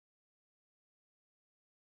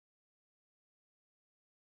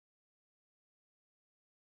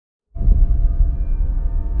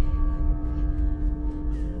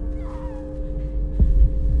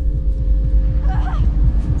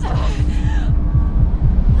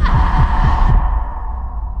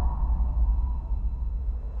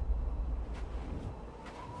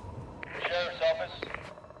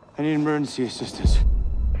I need emergency assistance.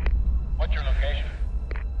 What's your location?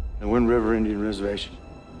 The Wind River Indian Reservation.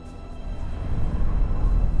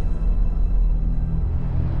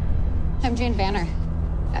 I'm Jane Banner,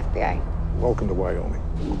 FBI. Welcome to Wyoming.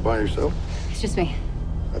 You by yourself? It's just me.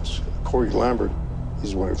 That's Corey Lambert.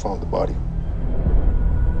 He's the one who found the body.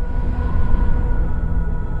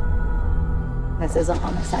 This is a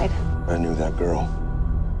homicide. I knew that girl.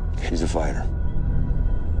 She's a fighter.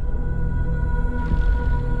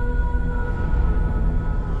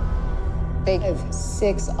 They have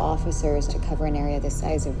 6 officers to cover an area the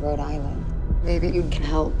size of Rhode Island. Maybe you can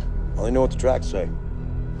help. I only know what the tracks say.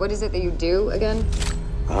 What is it that you do again?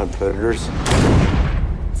 Hunt predators.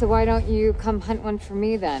 So why don't you come hunt one for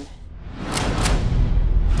me then?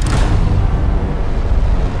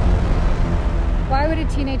 Why would a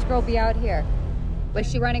teenage girl be out here?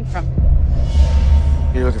 Where's she running from?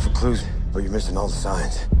 You're looking for clues, but you're missing all the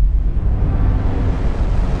signs.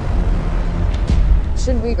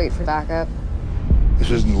 Shouldn't we wait for backup? This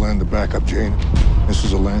isn't the land of backup, Jane. This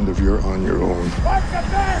is a land of you're on your own.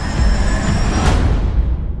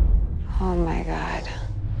 Oh my God.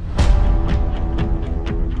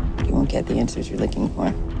 You won't get the answers you're looking for,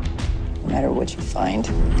 no matter what you find.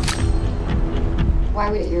 Why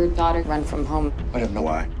would your daughter run from home? I don't know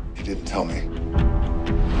why. He didn't tell me.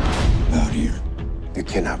 Out here. You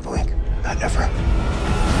cannot blink. Not ever.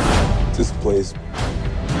 This place.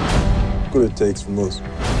 What it takes from us.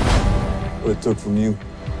 What it took from you.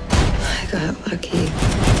 I got lucky.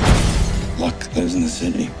 Luck lives in the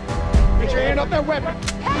city. Get your hand off that weapon!